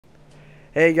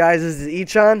Hey guys, this is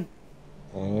Ichan,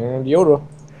 And Yoda.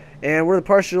 and we're the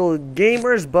partial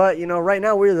gamers, but right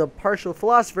now we're the partial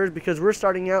philosophers because we're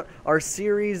starting out our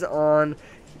series on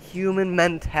human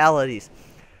mentalities.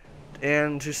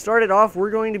 And to start it off,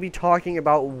 we're going to be talking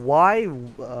about why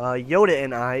Yoda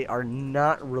and I are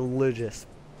not religious.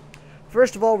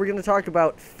 First of all, we're going to talk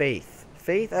about faith.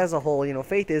 Faith as a whole,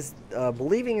 faith is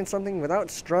believing in something without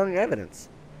strong evidence.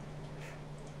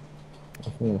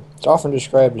 It's often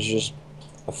described as just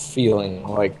a feeling.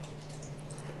 Like,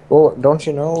 well, don't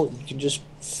you know? You can just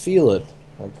feel it.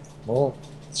 Like, well,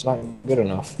 it's not good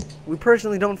enough. We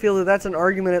personally don't feel that that's an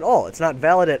argument at all. It's not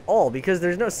valid at all because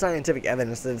there's no scientific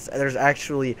evidence that there's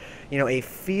actually, a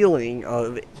feeling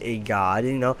of a God,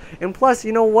 And plus,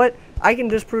 you know what? I can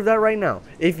disprove that right now.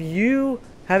 If you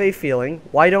have a feeling,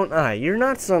 why don't I? You're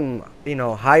not some,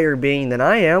 higher being than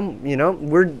I am,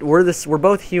 we're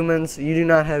both humans. You do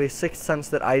not have a sixth sense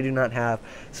that I do not have.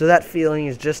 So that feeling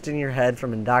is just in your head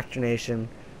from indoctrination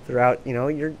throughout,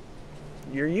 your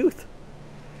youth.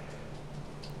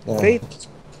 Yeah, Faith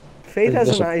Faith pretty has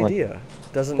an disappointing. idea.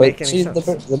 Doesn't make But any see,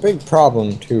 sense. the big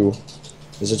problem too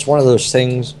is it's one of those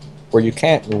things where you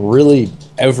can't really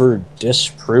ever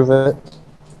disprove it.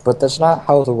 But that's not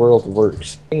how the world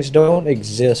works. Things don't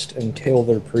exist until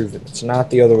they're proven. It's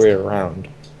not the other way around.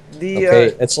 The Okay,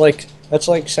 that's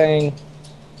like saying,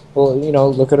 well,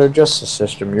 look at our justice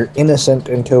system. You're innocent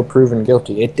until proven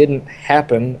guilty. It didn't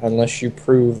happen unless you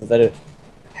prove that it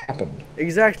happened.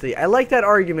 Exactly. I like that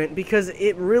argument because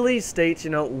it really states,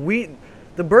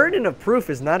 the burden of proof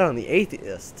is not on the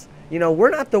atheists. We're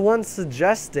not the ones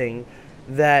suggesting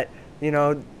that,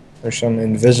 There's some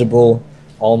invisible,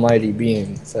 almighty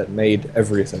being that made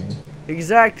everything.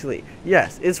 exactly.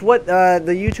 Yes, it's what the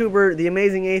YouTuber, the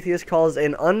Amazing Atheist, calls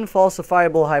an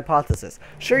unfalsifiable hypothesis.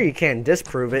 Sure, you can't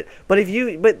disprove it, but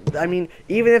I mean,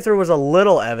 even if there was a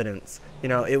little evidence,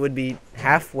 it would be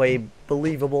halfway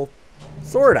believable,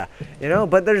 sorta.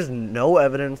 But there's no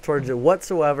evidence towards it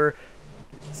whatsoever,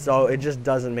 so it just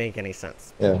doesn't make any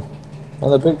sense. Yeah.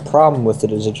 And the big problem with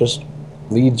it is it just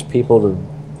leads people to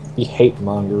be hate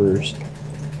mongers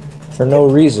for no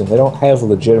reason. They don't have a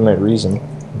legitimate reason,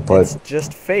 It's but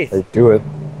just faith. they do it.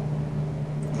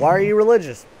 Why are you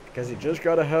religious? Because you just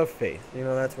gotta have faith.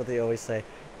 That's what they always say,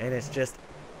 and it's just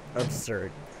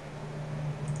absurd.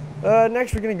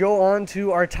 Next, we're gonna go on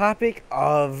to our topic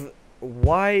of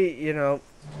why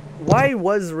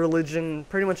was religion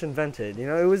pretty much invented?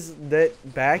 It was that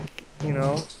back,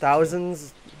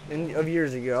 thousands of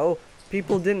years ago,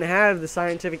 people didn't have the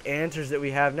scientific answers that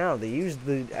we have now. They used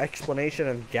the explanation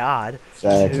of God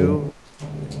Exactly. to,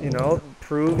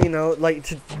 prove, like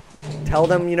to tell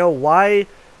them, why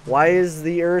is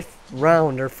the earth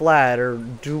round or flat, or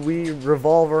do we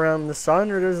revolve around the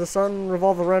sun, or does the sun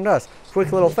revolve around us?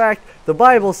 Quick little fact, the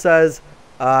Bible says,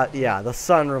 yeah, the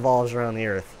sun revolves around the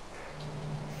earth.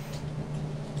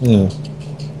 Hmm.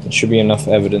 It should be enough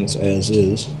evidence as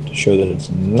is to show that it's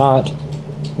not a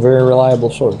very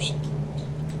reliable source.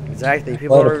 Exactly.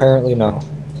 People But are, apparently no.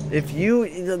 if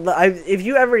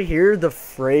you ever hear the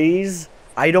phrase,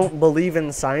 I don't believe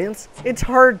in science, it's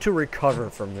hard to recover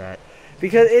from that.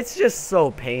 Because it's just so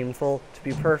painful, to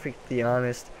be perfectly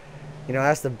honest.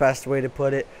 That's the best way to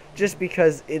put it. Just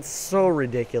because it's so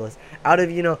ridiculous. Out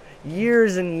of,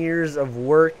 years and years of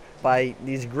work by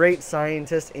these great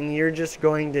scientists, and you're just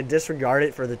going to disregard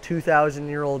it for the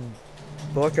 2,000-year-old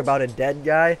book about a dead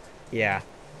guy? Yeah.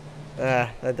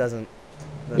 That doesn't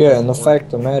Yeah, and the work. fact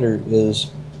of the matter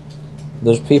is,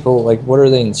 those people, like, what are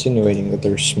they insinuating? That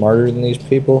they're smarter than these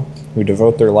people who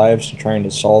devote their lives to trying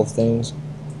to solve things?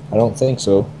 I don't think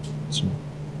so. You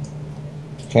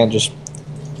can't just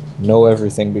know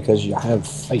everything because you have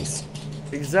faith.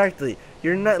 Exactly.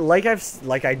 You're not, like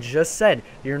I just said,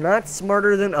 you're not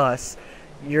smarter than us.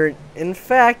 You're in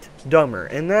fact dumber,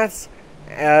 and that's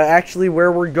actually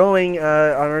where we're going on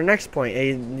our next point.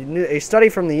 A study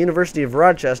from the University of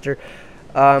Rochester,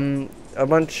 a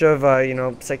bunch of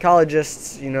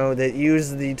psychologists that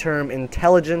use the term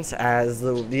intelligence as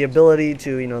the ability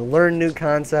to learn new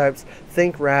concepts,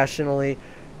 think rationally,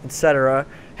 etc.,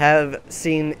 have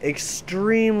seen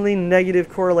extremely negative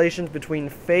correlations between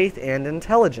faith and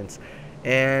intelligence.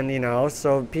 And,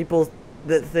 so people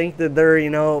that think that they're,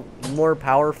 more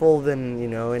powerful than,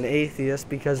 an atheist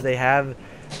because they have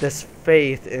this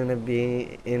faith in a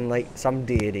being, in like some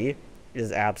deity,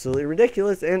 is absolutely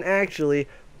ridiculous and actually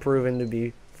proven to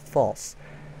be false.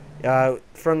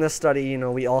 From this study,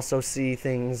 we also see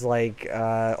things like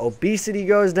obesity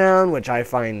goes down, which I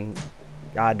find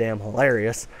goddamn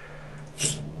hilarious.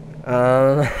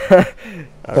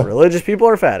 Religious people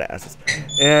are fat asses.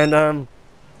 And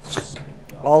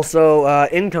Also,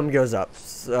 income goes up.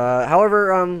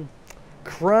 However,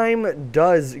 crime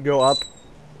does go up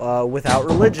without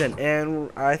religion, and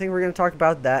I think we're going to talk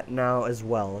about that now as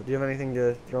well. Do you have anything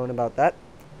to throw in about that?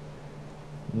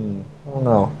 I don't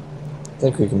know. I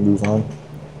think we can move on.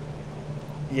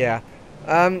 Yeah.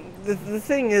 The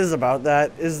thing is about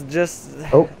that is just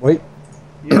Oh, wait.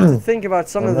 you have to think about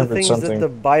some I of the remembered things something. that the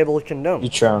Bible condones.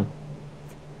 Eachround.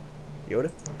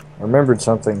 Yoda? I remembered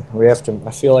something. We have to.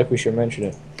 I feel like we should mention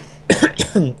it.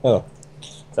 Oh,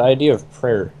 the idea of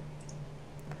prayer.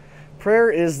 Prayer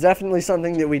is definitely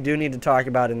something that we do need to talk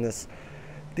about in this.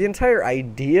 The entire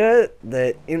idea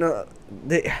that,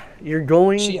 that you're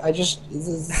going... See, the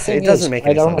thing It doesn't is, make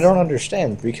I any sense. don't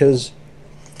understand, because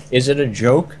is it a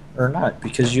joke or not?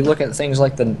 Because you look at things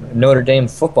like the Notre Dame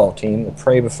football team that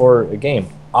pray before a game.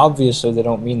 Obviously, they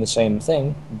don't mean the same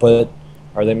thing, but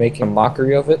are they making a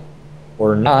mockery of it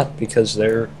or not? Because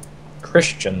they're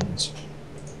Christians.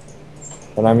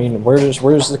 And I mean, where's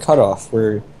the cutoff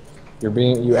where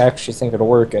you actually think it'll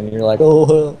work, and you're like,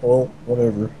 oh, well,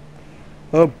 whatever.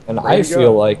 Oh, And I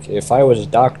feel like if I was a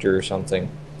doctor or something,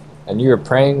 and you were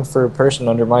praying for a person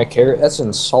under my care, that's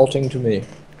insulting to me,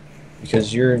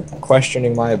 because you're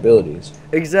questioning my abilities.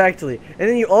 Exactly. And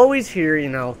then you always hear,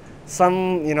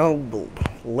 some,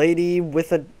 lady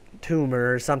with a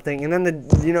tumor or something, and then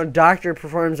the, doctor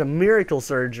performs a miracle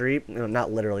surgery. No,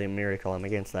 not literally a miracle, I'm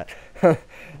against that.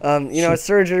 A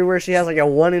surgery where she has like a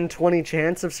 1 in 20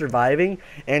 chance of surviving,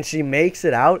 and she makes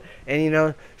it out,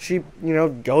 and, she,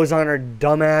 goes on her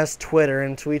dumbass Twitter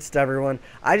and tweets to everyone,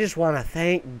 I just want to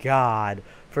thank God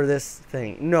for this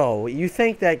thing. No, you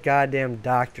thank that goddamn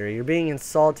doctor. You're being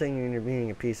insulting, and you're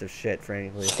being a piece of shit,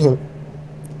 frankly. Well,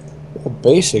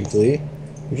 basically,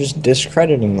 you're just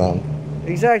discrediting them.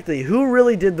 Exactly. Who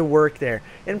really did the work there?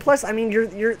 And plus, I mean,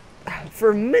 you're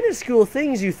for minuscule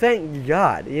things, you thank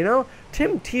God,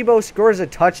 Tim Tebow scores a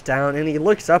touchdown, and he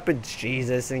looks up at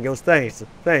Jesus, and he goes, thanks,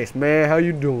 man, how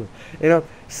you doing?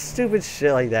 Stupid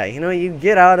shit like that. You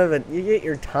get out of it, you get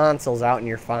your tonsils out, and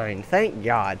you're fine. Thank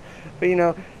God. But,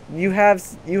 you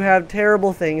have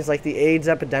terrible things like the AIDS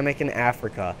epidemic in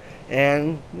Africa.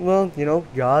 And, well,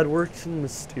 God works in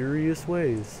mysterious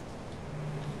ways.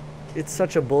 It's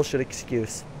such a bullshit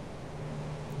excuse.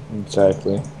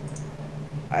 Exactly.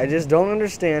 I just don't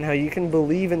understand how you can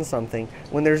believe in something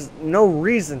when there's no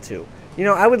reason to.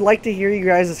 I would like to hear you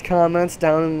guys' comments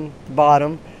down in the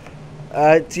bottom.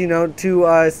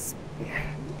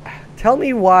 Tell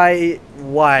me why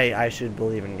I should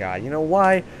believe in God.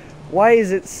 Why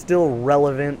is it still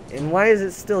relevant, and why is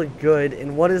it still good,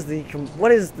 and what is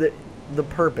the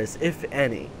purpose, if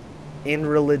any, in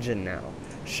religion now?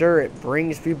 Sure, it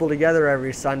brings people together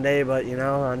every Sunday, but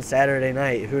on Saturday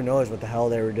night, who knows what the hell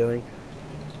they were doing.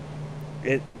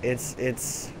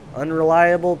 It's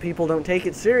unreliable. People don't take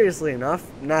it seriously enough.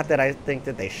 Not that I think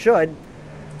that they should,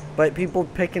 but people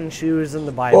pick and choose in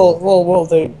the Bible. Well,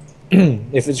 they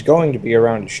if it's going to be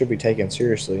around, it should be taken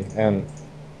seriously, and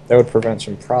that would prevent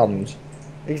some problems.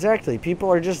 Exactly.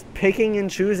 People are just picking and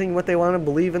choosing what they want to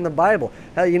believe in the Bible.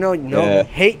 Hell,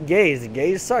 hate gays.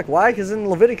 Gays suck. Why? Because in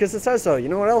Leviticus it says so. You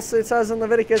know what else it says in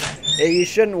Leviticus? You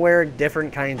shouldn't wear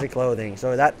different kinds of clothing.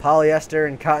 So that polyester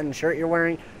and cotton shirt you're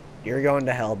wearing, you're going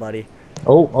to hell, buddy.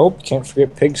 Oh, can't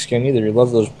forget pigskin either. You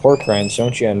love those pork rinds,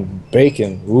 don't you? And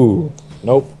bacon. Ooh.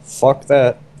 Nope. Fuck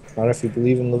that. Not if you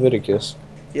believe in Leviticus.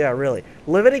 Yeah, really.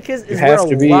 Leviticus is where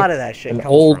a lot of that shit comes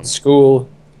from. An old school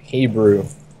Hebrew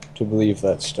to believe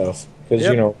that stuff,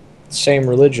 because same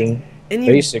religion,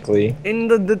 basically. And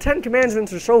the Ten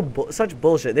Commandments are such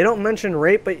bullshit. They don't mention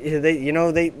rape, but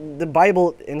the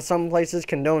Bible in some places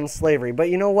condones slavery. But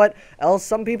you know what else?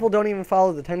 Some people don't even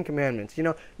follow the Ten Commandments.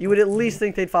 You would at least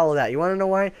think they'd follow that. You want to know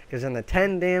why? Because in the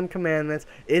 10 damn commandments,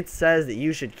 it says that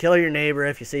you should kill your neighbor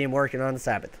if you see him working on the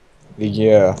Sabbath.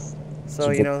 Yeah. So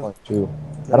point too.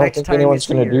 I don't think anyone's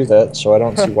going to do that, so I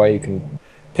don't see why you can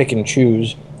pick and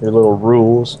choose your little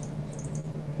rules.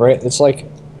 Right? It's like,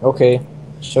 okay,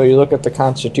 so you look at the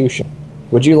Constitution.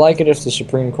 Would you like it if the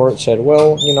Supreme Court said,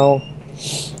 well,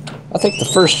 I think the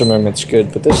First Amendment's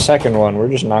good, but this second one, we're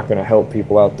just not going to help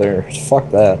people out there. Fuck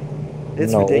that.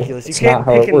 It's ridiculous. You can't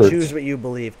pick and choose what you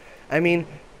believe. I mean,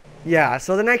 yeah,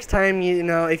 so the next time,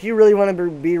 if you really want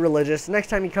to be religious, next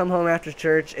time you come home after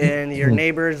church and your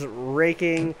neighbor's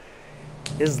raking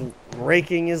his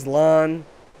lawn,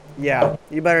 yeah,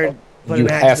 you better put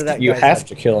an axe to that guy's You have head.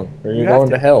 to kill him, or you're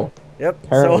going to hell. Yep.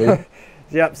 Apparently.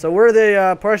 So we're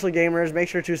the Partially Gamers. Make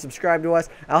sure to subscribe to us.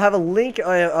 I'll have a link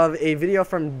of a video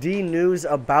from D News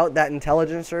about that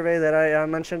intelligence survey that I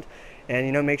mentioned,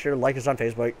 and make sure to like us on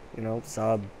Facebook.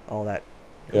 Sub, all that.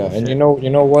 Yeah, and you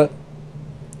know what?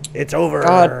 It's over.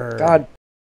 God.